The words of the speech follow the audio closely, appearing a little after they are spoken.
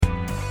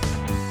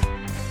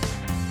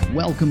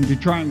Welcome to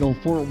Triangle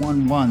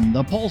 411,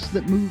 the pulse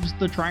that moves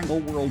the Triangle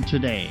world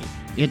today.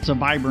 It's a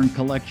vibrant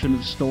collection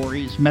of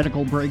stories,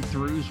 medical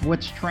breakthroughs,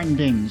 what's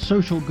trending,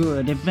 social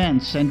good,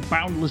 events, and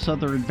boundless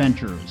other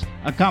adventures.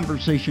 A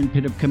conversation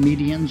pit of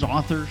comedians,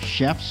 authors,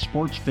 chefs,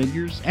 sports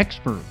figures,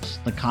 experts,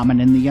 the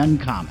common and the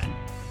uncommon.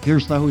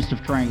 Here's the host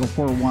of Triangle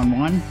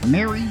 411,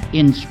 Mary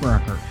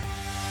Innsbrucker.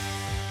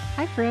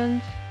 Hi,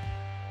 friends.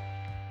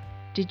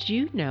 Did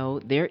you know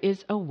there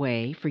is a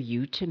way for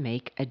you to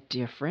make a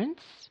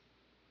difference?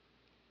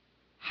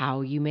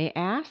 How, you may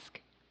ask?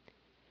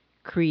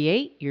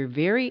 Create your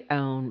very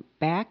own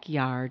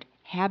backyard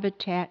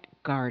habitat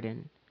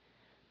garden.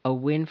 A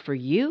win for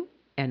you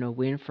and a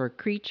win for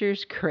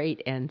creatures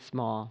great and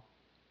small.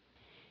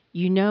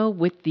 You know,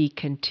 with the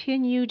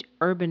continued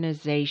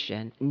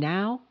urbanization,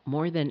 now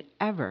more than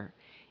ever,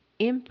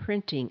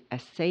 imprinting a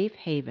safe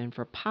haven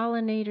for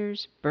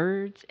pollinators,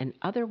 birds, and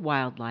other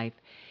wildlife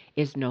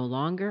is no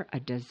longer a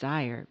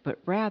desire, but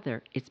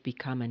rather it's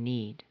become a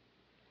need.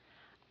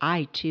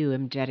 I, too,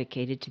 am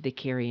dedicated to the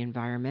Cary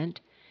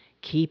environment,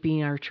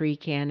 keeping our tree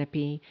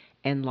canopy,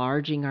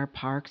 enlarging our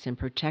parks and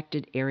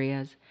protected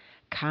areas,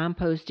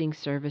 composting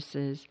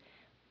services,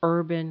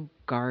 urban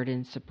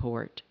garden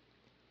support.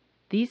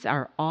 These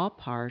are all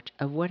part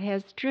of what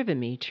has driven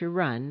me to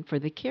run for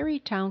the Cary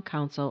Town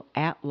Council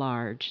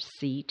at-large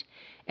seat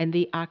in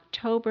the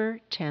October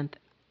 10th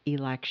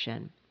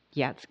election.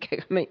 Yeah,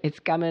 it's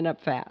coming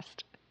up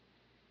fast.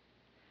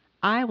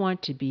 I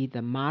want to be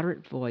the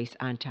moderate voice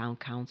on town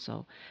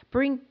council,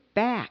 bring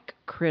back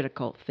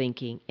critical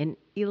thinking, and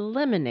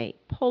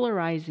eliminate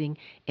polarizing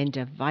and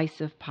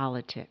divisive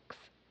politics.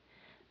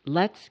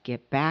 Let's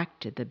get back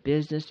to the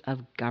business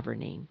of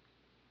governing.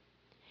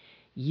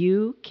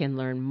 You can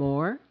learn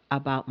more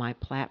about my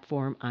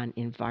platform on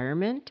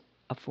environment,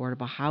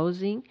 affordable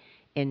housing,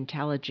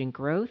 intelligent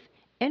growth,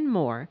 and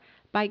more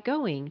by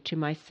going to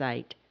my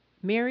site,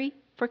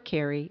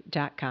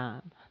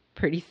 maryforcary.com.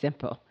 Pretty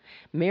simple,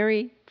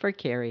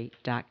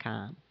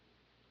 maryforcary.com.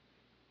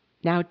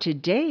 Now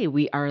today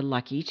we are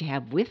lucky to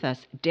have with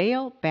us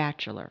Dale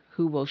Batchelor,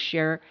 who will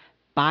share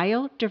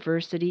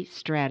biodiversity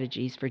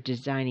strategies for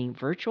designing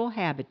virtual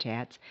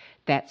habitats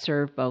that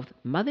serve both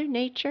Mother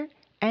Nature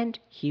and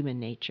human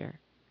nature.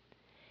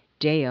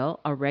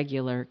 Dale, a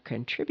regular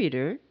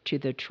contributor to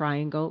the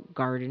Triangle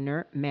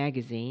Gardener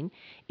magazine,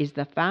 is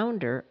the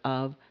founder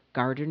of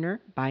Gardener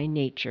by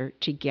Nature.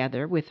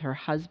 Together with her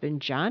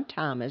husband John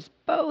Thomas,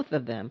 both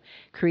of them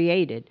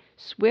created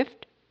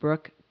Swift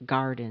Brook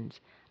Gardens,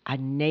 a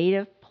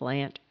native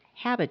plant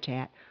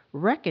habitat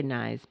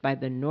recognized by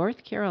the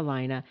North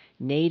Carolina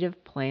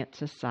Native Plant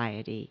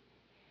Society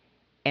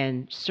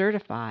and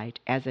certified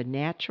as a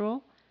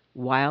Natural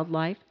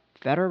Wildlife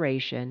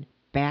Federation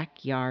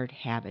backyard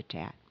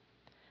habitat.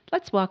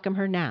 Let's welcome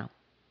her now.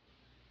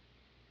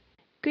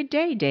 Good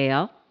day,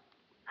 Dale.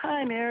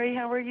 Hi, Mary.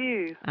 How are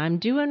you? I'm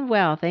doing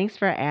well. Thanks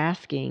for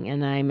asking.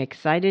 And I'm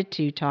excited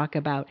to talk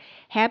about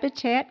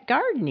habitat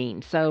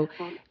gardening. So,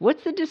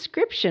 what's the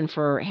description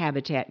for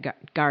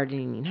habitat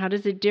gardening? How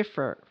does it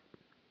differ?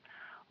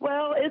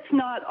 Well, it's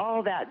not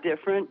all that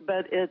different,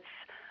 but it's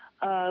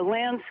a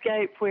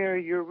landscape where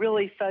you're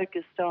really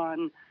focused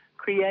on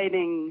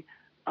creating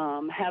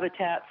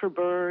habitat for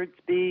birds,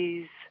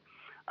 bees,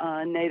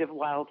 native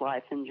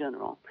wildlife in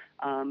general.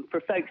 For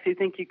folks who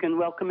think you can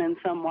welcome in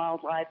some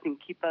wildlife and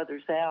keep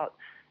others out,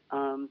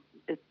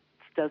 it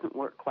doesn't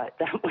work quite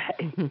that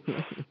way.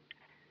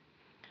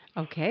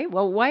 Okay.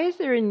 Well, why is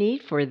there a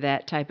need for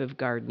that type of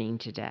gardening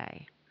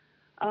today?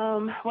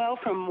 Well,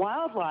 from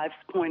wildlife's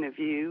point of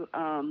view,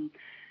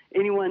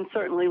 anyone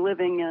certainly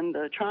living in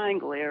the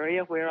Triangle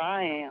area where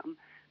I am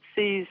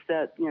sees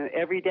that,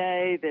 every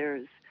day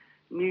there's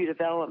new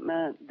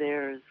development,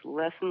 there's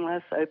less and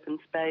less open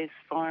space,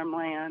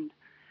 farmland,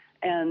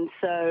 and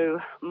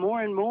so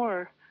more and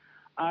more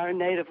our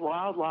native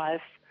wildlife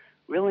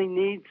really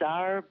needs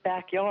our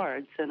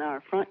backyards and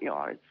our front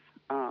yards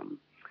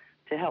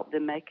to help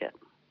them make it.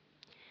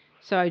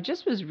 So I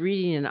just was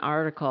reading an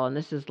article, and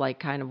this is like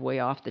kind of way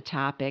off the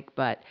topic,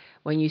 but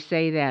when you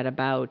say that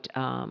about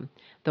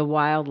the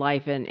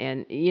wildlife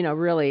and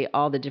really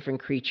all the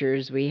different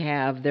creatures we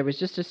have, there was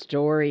just a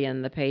story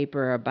in the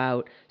paper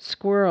about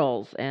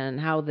squirrels and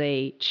how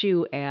they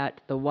chew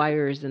at the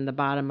wires in the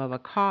bottom of a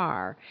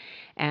car.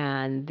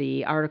 And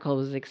the article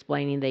was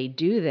explaining they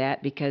do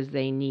that because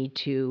they need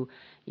to,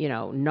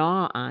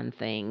 gnaw on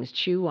things,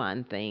 chew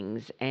on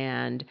things,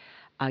 and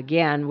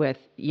again, with,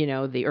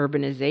 the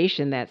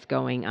urbanization that's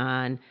going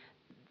on,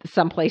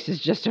 some places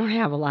just don't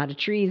have a lot of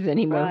trees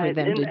anymore for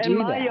them to do that. In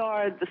my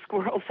yard, the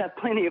squirrels have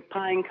plenty of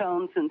pine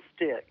cones and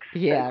sticks.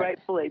 Yeah. So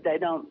gratefully, they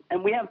don't.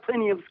 And we have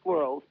plenty of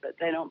squirrels, but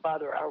they don't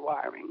bother our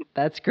wiring.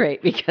 That's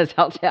great, because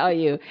I'll tell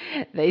you,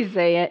 they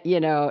say,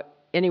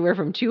 anywhere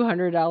from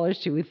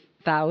 $200 to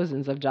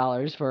thousands of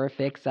dollars for a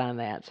fix on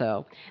that.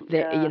 So,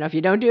 if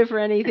you don't do it for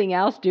anything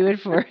else, do it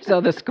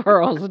so the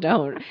squirrels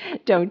don't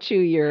chew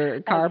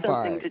your car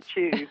parts. Something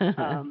to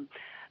chew.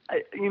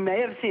 You may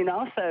have seen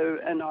also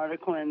an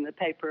article in the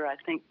paper, I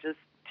think just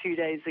 2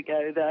 days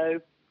ago,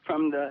 though,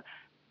 from the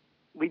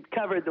we've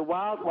covered the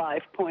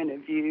wildlife point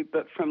of view,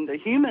 but from the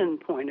human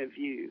point of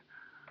view,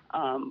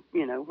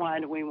 why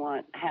do we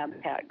want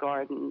habitat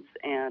gardens?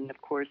 And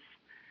of course,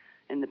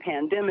 in the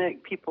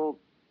pandemic, people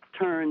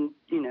turned,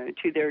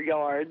 to their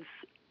yards.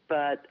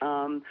 But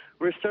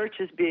research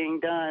is being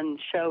done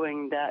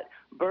showing that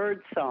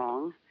bird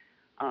song,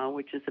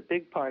 which is a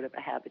big part of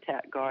a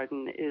habitat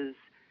garden, is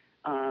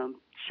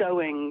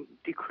showing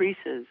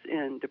decreases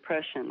in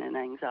depression and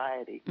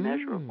anxiety,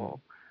 measurable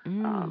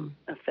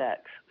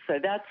effects. So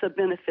that's a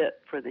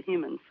benefit for the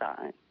human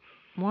side.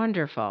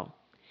 Wonderful.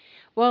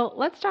 Well,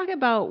 let's talk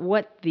about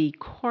what the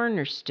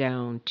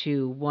cornerstone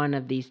to one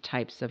of these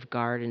types of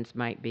gardens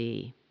might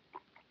be.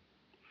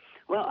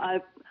 Well, I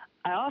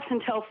often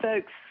tell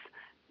folks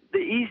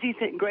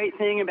the great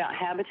thing about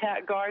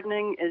habitat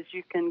gardening is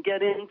you can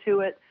get into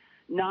it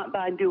not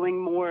by doing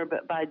more,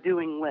 but by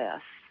doing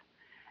less.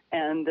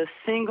 And the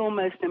single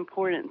most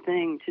important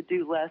thing to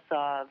do less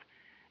of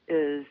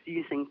is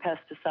using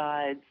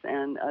pesticides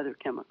and other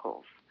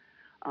chemicals.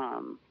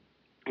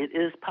 It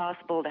is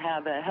possible to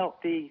have a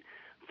healthy,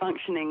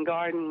 functioning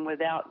garden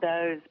without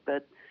those,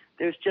 but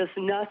there's just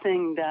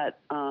nothing that,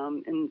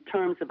 in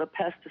terms of a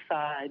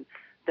pesticide,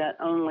 that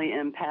only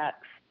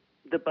impacts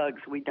the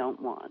bugs we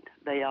don't want.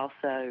 They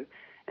also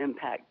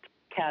impact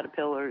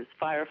caterpillars,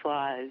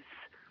 fireflies,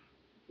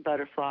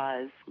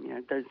 butterflies,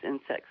 those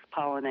insects,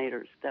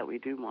 pollinators that we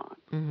do want.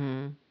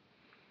 Mm-hmm.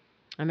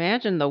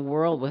 Imagine the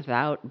world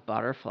without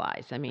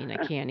butterflies. I mean, I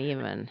can't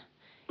even.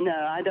 No,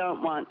 I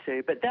don't want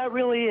to, but that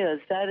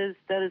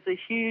is a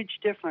huge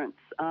difference.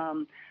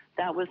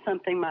 That was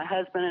something my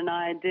husband and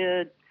I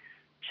did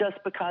just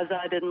because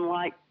I didn't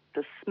like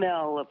the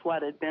smell of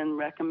what had been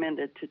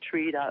recommended to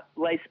treat a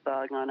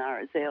lacebug on our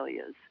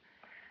azaleas.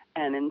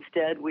 And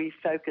instead, we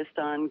focused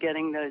on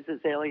getting those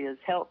azaleas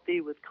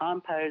healthy with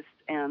compost,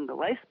 and the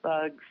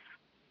lacebugs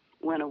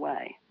went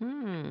away.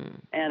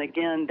 And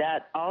again,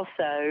 that was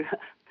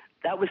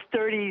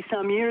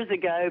 30-some years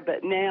ago,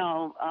 but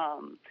now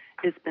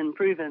it's been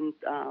proven.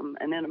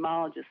 An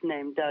entomologist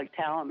named Doug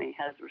Tallamy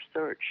has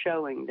research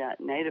showing that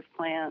native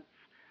plants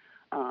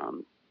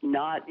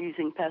not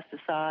using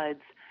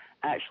pesticides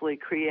actually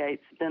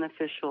creates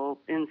beneficial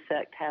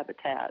insect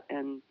habitat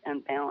and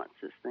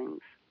balances things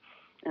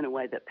in a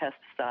way that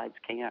pesticides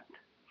can't.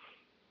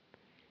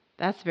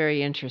 That's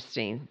very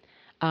interesting.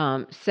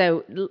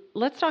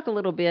 Let's talk a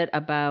little bit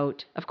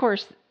about, of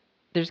course,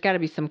 there's got to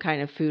be some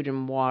kind of food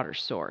and water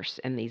source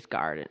in these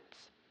gardens.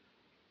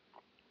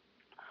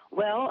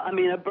 Well, I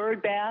mean, a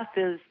bird bath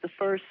is the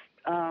first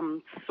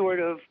sort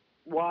of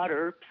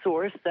water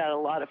source that a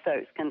lot of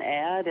folks can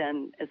add,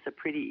 and it's a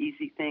pretty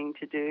easy thing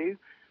to do.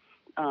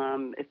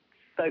 If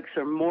folks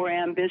are more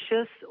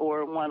ambitious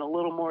or want a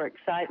little more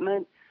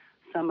excitement,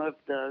 some of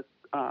the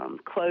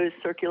closed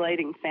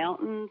circulating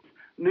fountains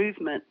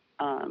movement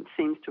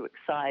seems to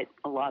excite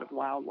a lot of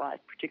wildlife,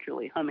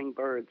 particularly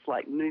hummingbirds,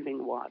 like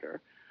moving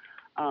water.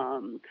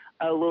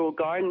 A little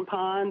garden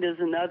pond is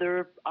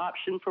another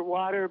option for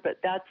water, but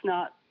that's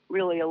not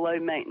really a low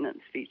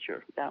maintenance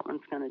feature. That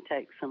one's going to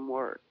take some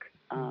work.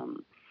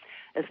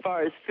 As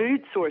far as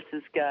food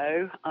sources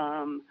go,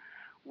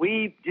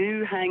 we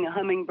do hang a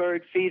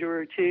hummingbird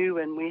feeder or two,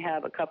 and we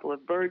have a couple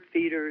of bird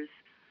feeders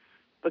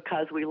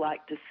because we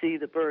like to see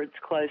the birds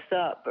close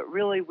up. But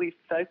really, we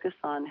focus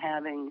on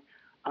having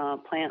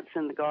plants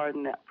in the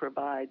garden that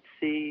provide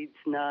seeds,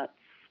 nuts,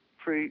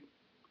 fruit.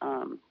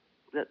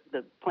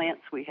 The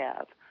plants we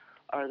have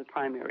are the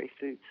primary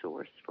food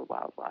source for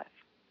wildlife.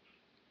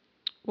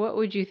 What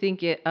would you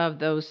think of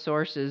those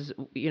sources?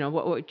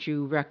 What would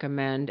you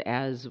recommend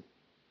as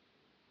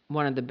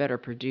one of the better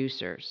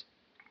producers?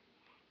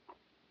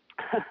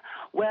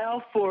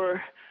 Well,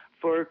 for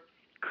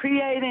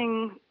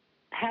creating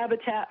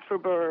habitat for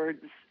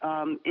birds,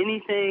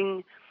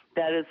 anything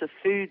that is a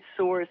food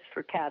source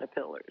for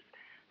caterpillars.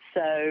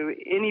 So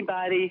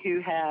anybody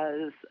who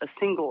has a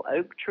single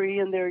oak tree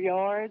in their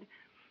yard,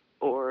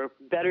 or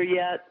better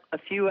yet, a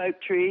few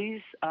oak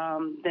trees,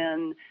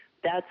 then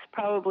that's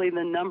probably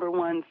the number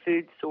one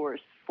food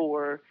source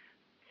for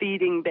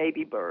feeding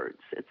baby birds.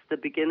 It's the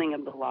beginning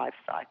of the life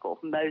cycle.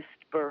 Most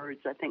birds,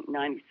 I think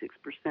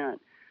 96%,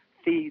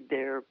 feed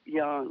their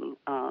young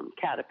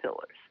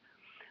caterpillars.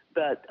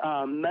 But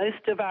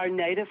most of our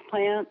native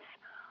plants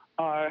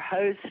are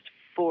host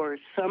for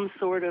some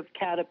sort of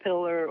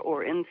caterpillar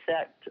or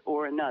insect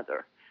or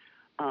another.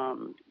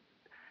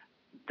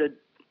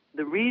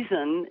 The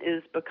reason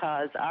is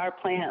because our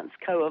plants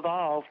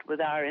co-evolved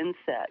with our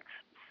insects.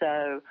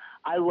 So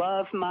I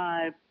love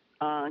my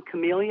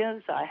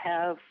camellias. I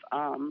have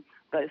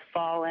both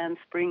fall and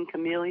spring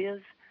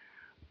camellias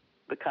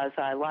because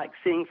I like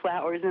seeing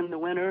flowers in the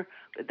winter.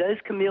 But those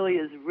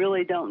camellias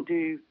really don't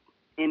do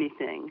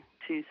anything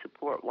to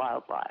support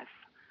wildlife.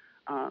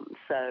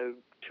 So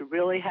to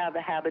really have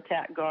a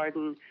habitat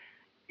garden,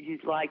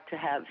 you'd like to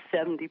have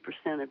 70%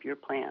 of your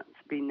plants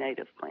be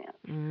native plants.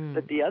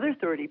 But the other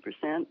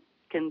 30%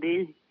 can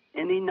be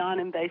any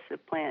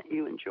non-invasive plant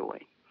you enjoy.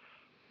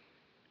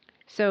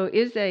 So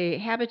is a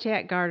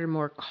habitat garden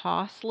more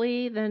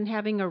costly than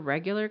having a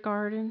regular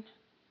garden?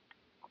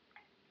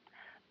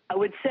 I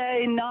would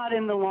say not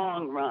in the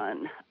long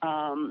run.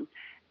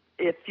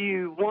 If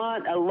you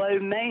want a low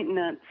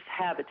maintenance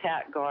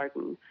habitat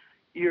garden,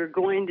 you're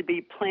going to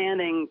be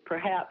planting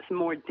perhaps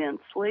more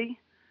densely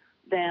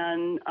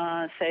than,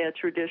 say, a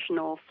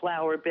traditional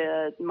flower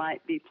bed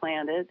might be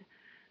planted.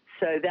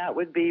 So that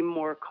would be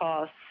more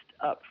cost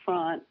up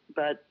front,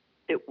 but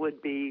it would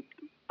be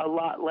a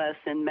lot less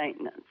in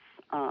maintenance.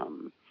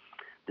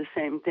 The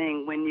same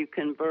thing when you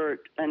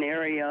convert an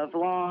area of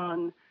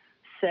lawn,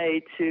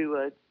 say,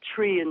 to a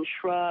tree and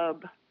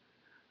shrub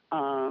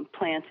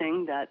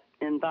planting that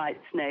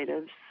invites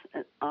natives.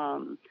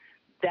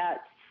 That's,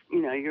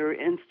 your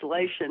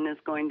installation is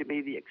going to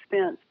be the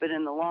expense, but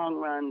in the long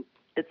run,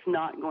 it's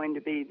not going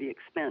to be the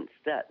expense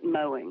that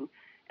mowing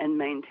and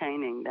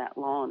maintaining that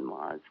lawn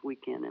was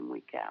week in and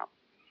week out.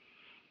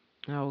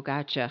 Oh,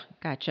 gotcha.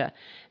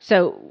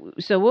 So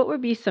what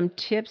would be some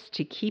tips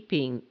to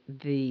keeping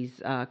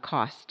these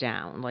costs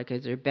down? Like,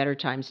 is there better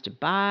times to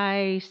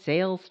buy,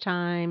 sales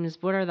times?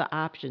 What are the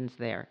options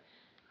there?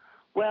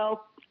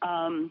 Well,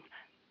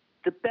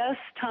 the best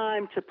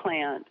time to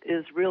plant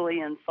is really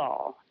in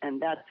fall,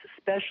 and that's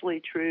especially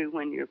true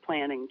when you're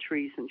planting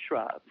trees and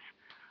shrubs.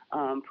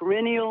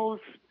 Perennials,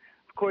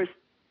 of course,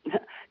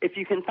 if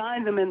you can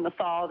find them in the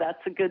fall,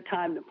 that's a good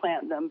time to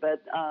plant them.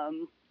 But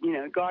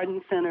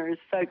garden centers,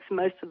 folks,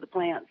 most of the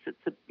plants,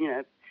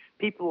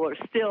 people are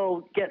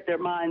still get their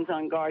minds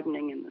on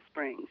gardening in the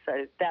spring,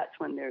 so that's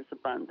when there's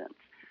abundance.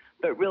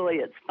 But really,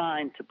 it's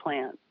fine to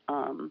plant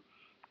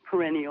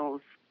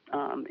perennials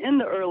in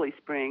the early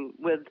spring.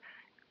 With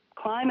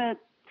climate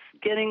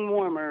getting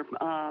warmer,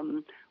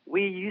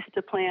 we used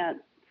to plant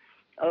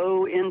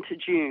into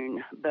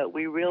June, but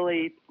we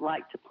really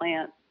like to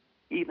plant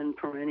even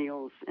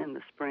perennials in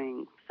the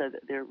spring so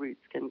that their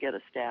roots can get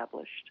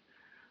established.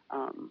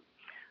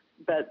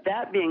 But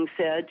that being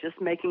said, just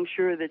making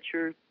sure that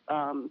you're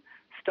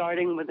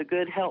starting with a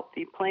good,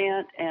 healthy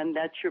plant and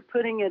that you're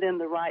putting it in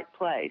the right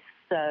place.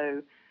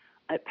 So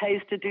it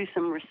pays to do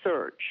some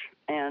research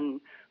and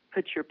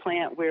put your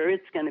plant where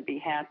it's going to be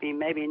happy,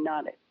 maybe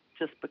not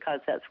just because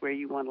that's where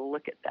you want to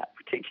look at that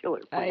particular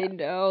plant. I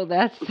know,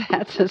 that's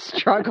a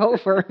struggle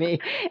for me.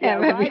 Yeah,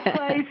 right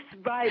place,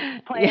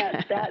 right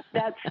plant. Yeah.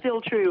 That's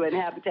still true in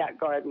habitat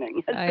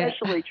gardening,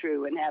 especially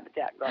true in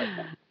habitat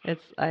gardening.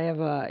 I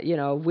have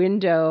a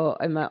window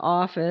in my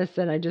office,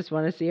 and I just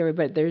want to see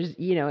everybody.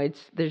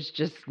 There's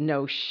just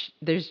no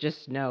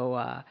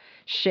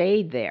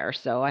shade there,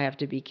 so I have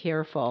to be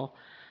careful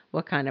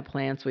what kind of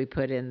plants we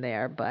put in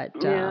there. But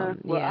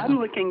I'm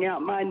looking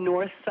out my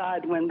north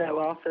side window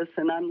office,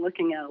 and I'm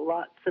looking at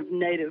lots of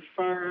native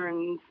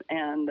ferns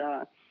and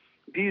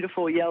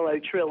beautiful yellow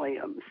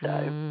trillium.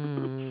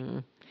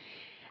 So,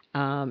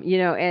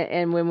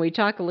 and when we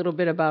talk a little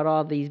bit about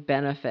all these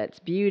benefits,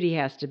 beauty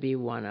has to be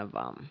one of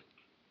them.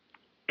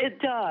 It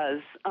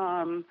does,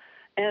 and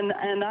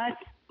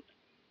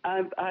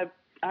I'm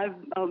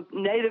a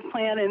native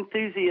plant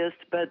enthusiast,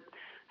 but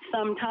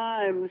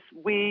sometimes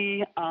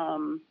we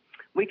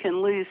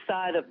can lose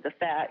sight of the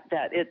fact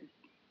that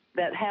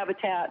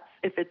habitats,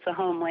 if it's a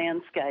home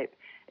landscape,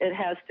 it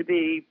has to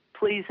be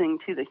pleasing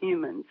to the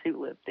humans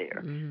who live there,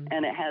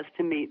 and it has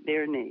to meet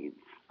their needs.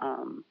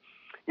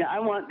 I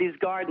want these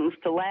gardens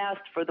to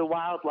last for the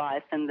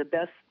wildlife, and the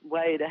best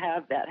way to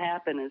have that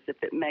happen is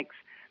if it makes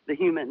the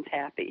humans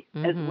happy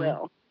as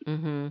well.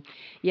 Mm-hmm.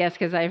 Yes,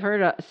 because I've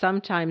heard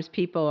sometimes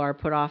people are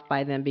put off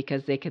by them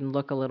because they can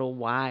look a little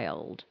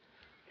wild.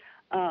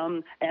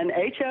 And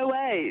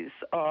HOAs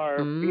are,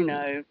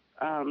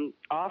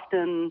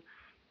 often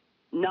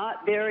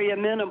not very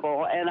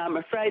amenable, and I'm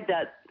afraid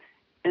that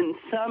in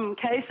some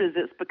cases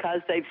it's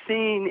because they've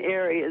seen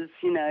areas,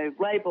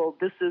 labeled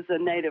this is a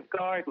native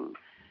garden,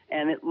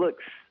 and it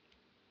looks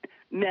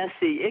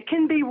messy. It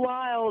can be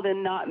wild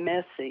and not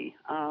messy.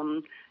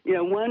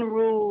 One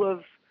rule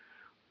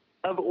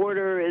of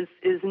order is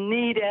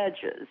neat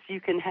edges. You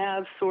can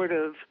have sort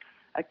of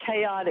a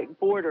chaotic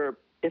border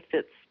if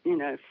it's,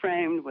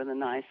 framed with a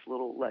nice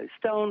little low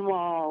stone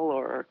wall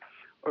or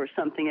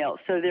something else.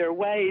 So there are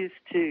ways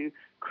to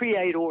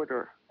create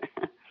order,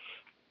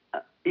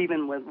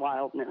 even with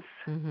wildness.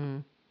 Mm-hmm.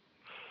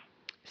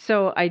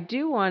 So I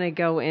do want to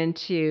go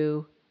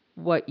into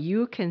what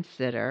you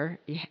consider,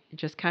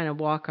 just kind of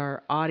walk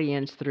our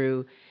audience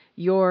through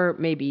your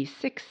maybe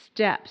 6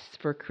 steps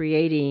for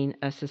creating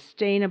a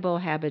sustainable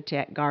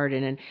habitat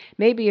garden, and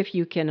maybe if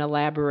you can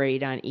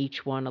elaborate on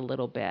each one a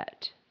little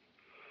bit.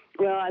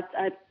 Well,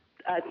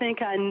 I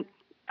think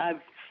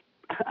I've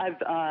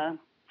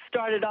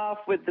started off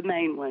with the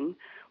main one,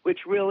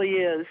 which really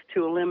is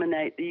to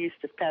eliminate the use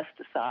of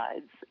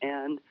pesticides,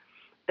 and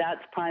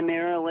that's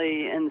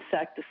primarily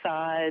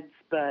insecticides,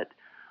 but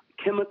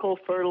chemical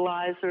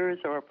fertilizers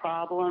are a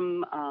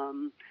problem.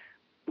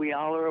 We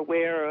all are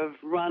aware of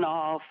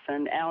runoff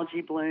and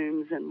algae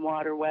blooms in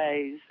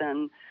waterways,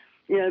 and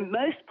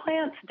most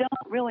plants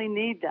don't really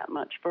need that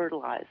much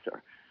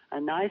fertilizer. A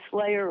nice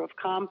layer of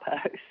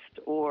compost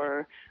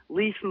or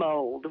leaf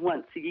mold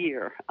once a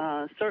year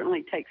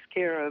certainly takes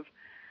care of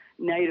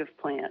native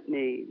plant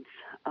needs.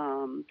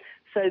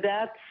 So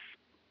that's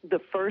the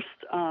first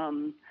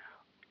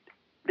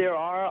There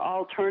are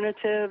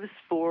alternatives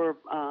for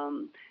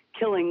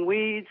killing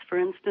weeds. For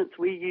instance,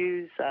 we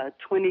use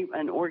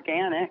an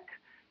organic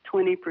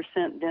 20%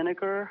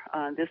 vinegar.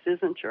 This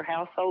isn't your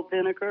household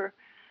vinegar,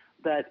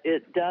 but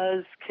it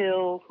does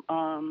kill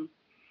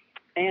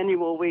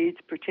annual weeds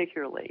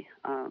particularly.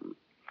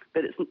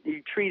 But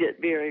you treat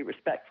it very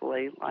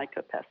respectfully like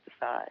a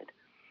pesticide.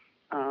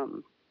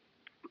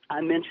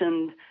 I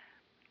mentioned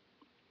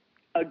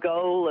a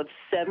goal of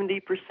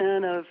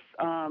 70% of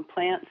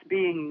plants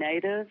being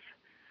native.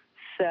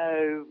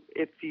 So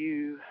if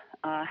you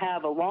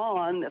have a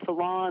lawn, if a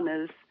lawn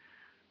is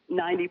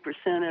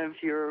 90% of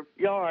your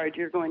yard,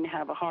 you're going to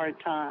have a hard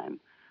time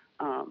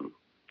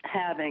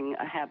having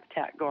a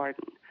habitat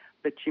garden.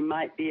 But you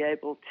might be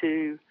able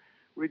to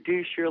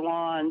reduce your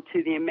lawn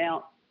to the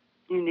amount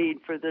you need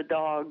for the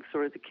dogs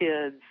or the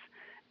kids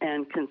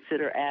and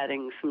consider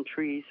adding some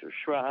trees or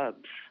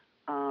shrubs.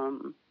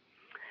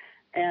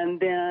 And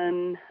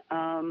then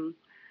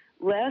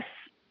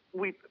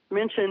we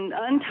mentioned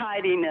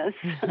untidiness,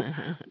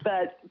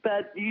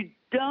 but you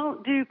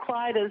don't do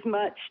quite as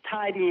much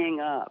tidying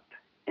up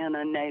in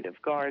a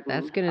native garden.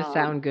 That's going to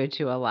sound good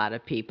to a lot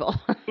of people.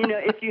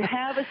 If you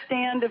have a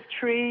stand of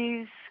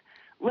trees,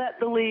 let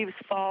the leaves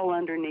fall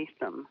underneath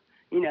them.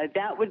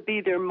 That would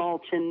be their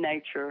mulch in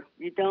nature.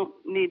 You don't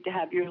need to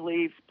have your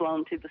leaves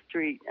blown to the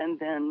street and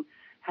then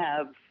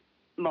have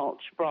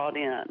mulch brought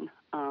in.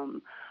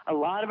 A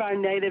lot of our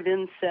native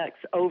insects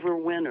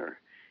overwinter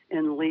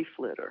in leaf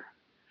litter.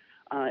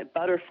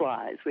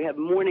 Butterflies. We have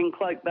morning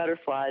cloak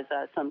butterflies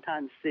I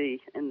sometimes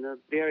see in the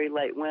very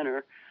late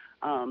winter.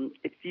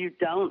 If you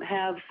don't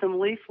have some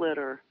leaf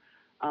litter,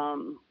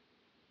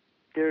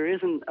 there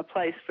isn't a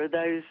place for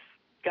those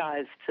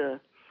guys to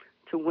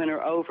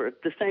winter over.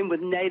 The same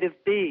with native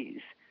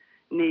bees.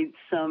 Need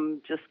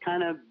some just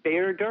kind of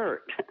bare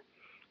dirt.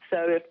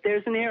 So if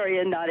there's an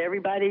area, not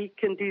everybody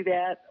can do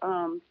that,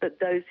 but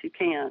those who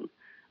can,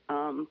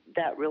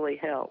 that really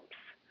helps.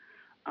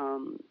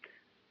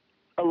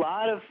 A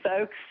lot of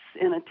folks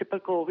in a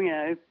typical,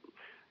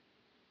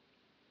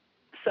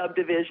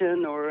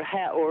 subdivision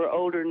or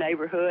older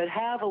neighborhood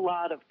have a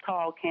lot of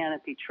tall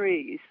canopy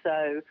trees.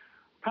 So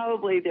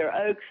probably their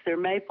oaks, their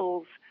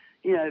maples,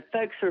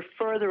 folks are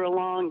further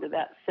along to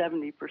that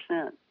 70%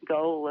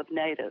 goal of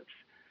natives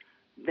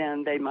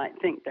than they might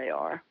think they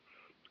are.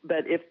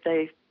 But if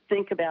they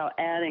think about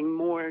adding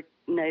more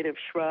native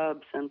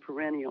shrubs and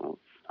perennials,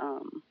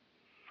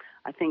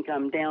 I think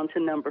I'm down to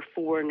number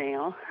 4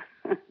 now.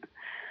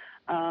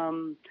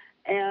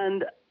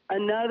 And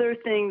another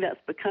thing that's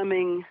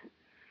becoming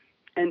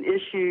an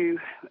issue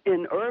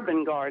in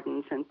urban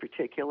gardens in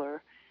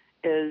particular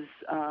is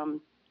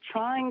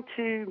trying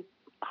to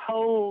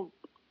hold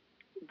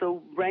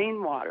the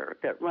rainwater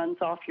that runs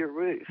off your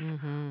roof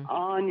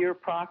on your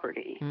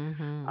property.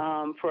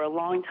 For a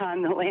long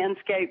time, the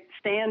landscape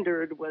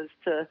standard was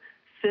to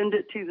send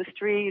it to the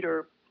street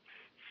or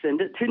send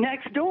it to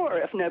next door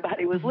if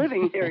nobody was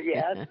living there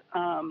yet.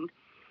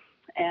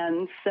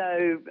 And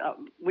so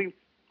we've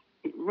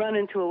run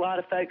into a lot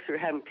of folks who are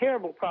having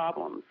terrible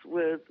problems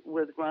with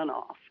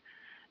runoff.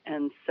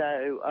 And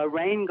so a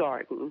rain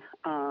garden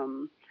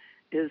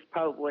is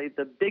probably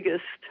the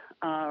biggest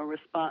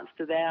response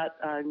to that.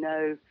 I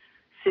know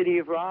City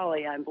of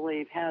Raleigh, I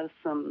believe, has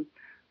some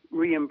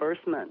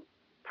reimbursement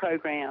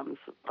programs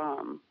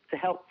to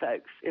help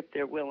folks if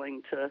they're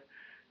willing to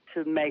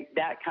make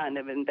that kind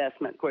of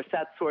investment. Of course,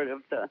 that's sort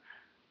of the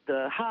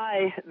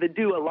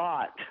do a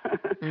lot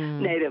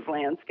native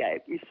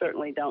landscape. You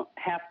certainly don't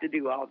have to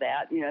do all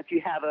that. If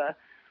you have a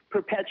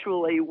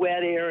perpetually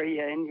wet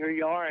area in your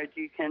yard,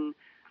 you can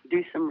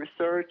do some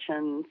research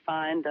and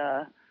find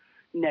a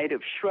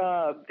native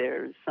shrub.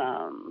 There's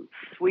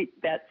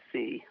Sweet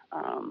Betsy,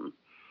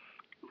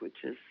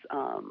 which is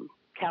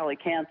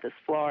Calycanthus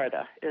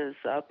florida, is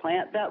a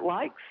plant that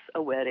likes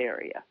a wet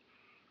area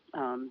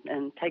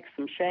and takes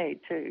some shade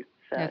too.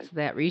 So. That's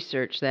that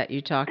research that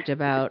you talked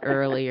about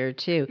earlier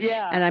too.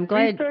 Yeah, and I'm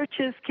glad research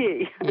is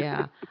key.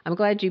 Yeah, I'm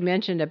glad you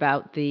mentioned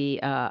about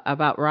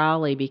about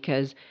Raleigh,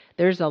 because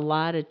there's a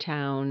lot of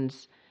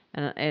towns,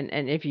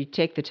 and if you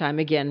take the time,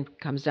 again,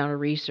 comes down to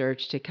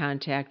research, to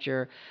contact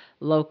your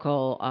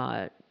local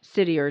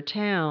city or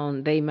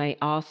town. They might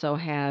also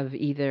have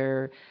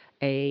either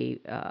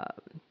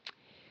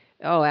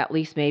at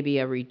least maybe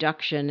a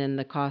reduction in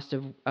the cost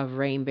of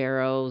rain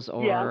barrels,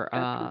 or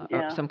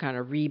some kind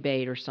of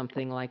rebate or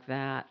something like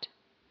that.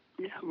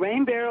 Yeah,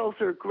 rain barrels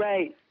are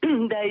great.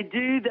 They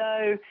do,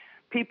 though.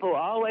 People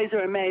always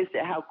are amazed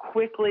at how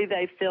quickly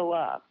they fill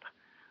up.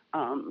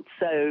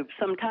 So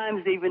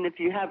sometimes even if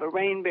you have a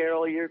rain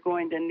barrel, you're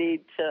going to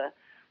need to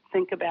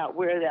think about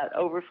where that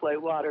overflow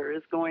water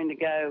is going to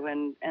go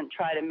and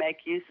try to make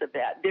use of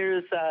that.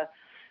 There's a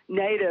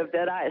native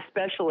that I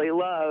especially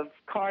love,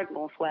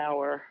 cardinal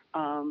flower,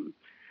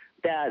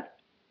 that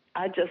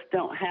I just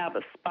don't have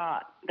a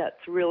spot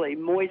that's really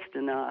moist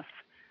enough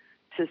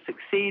to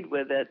succeed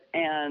with it.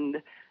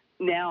 And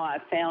now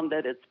I've found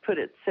that it's put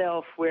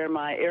itself where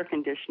my air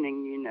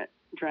conditioning unit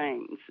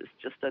drains. It's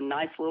just a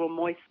nice little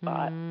moist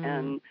spot,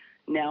 and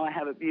now I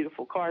have a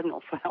beautiful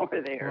cardinal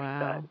flower there.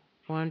 Wow.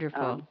 So,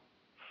 Wonderful.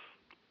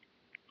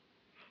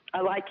 I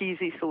like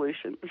easy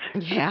solutions.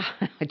 Yeah,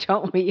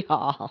 don't we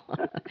all?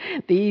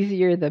 The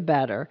easier, the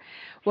better.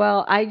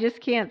 Well, I just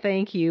can't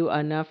thank you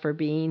enough for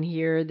being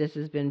here. This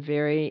has been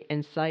very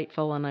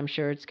insightful, and I'm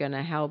sure it's going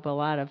to help a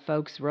lot of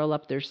folks roll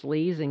up their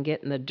sleeves and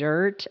get in the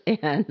dirt.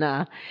 And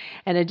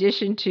in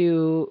addition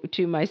to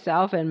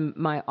myself and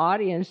my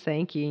audience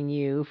thanking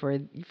you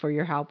for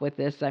your help with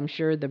this, I'm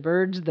sure the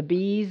birds, the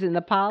bees, and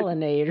the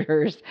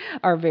pollinators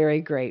are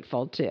very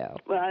grateful too.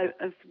 Well,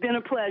 it's been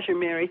a pleasure,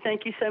 Mary.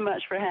 Thank you so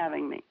much for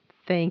having me.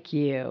 Thank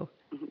you.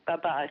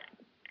 Bye-bye.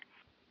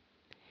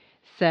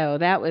 So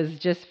that was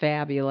just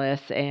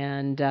fabulous,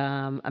 and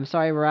I'm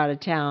sorry we're out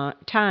of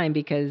time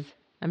because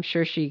I'm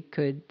sure she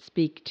could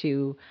speak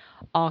to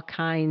all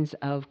kinds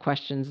of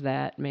questions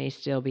that may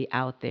still be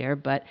out there.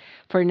 But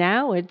for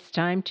now, it's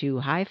time to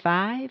high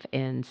five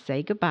and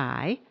say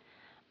goodbye.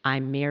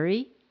 I'm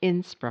Mary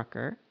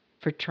Insprucker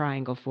for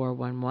Triangle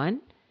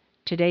 411.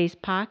 Today's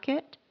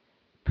pocket: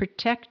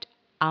 protect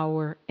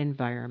our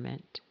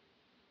environment.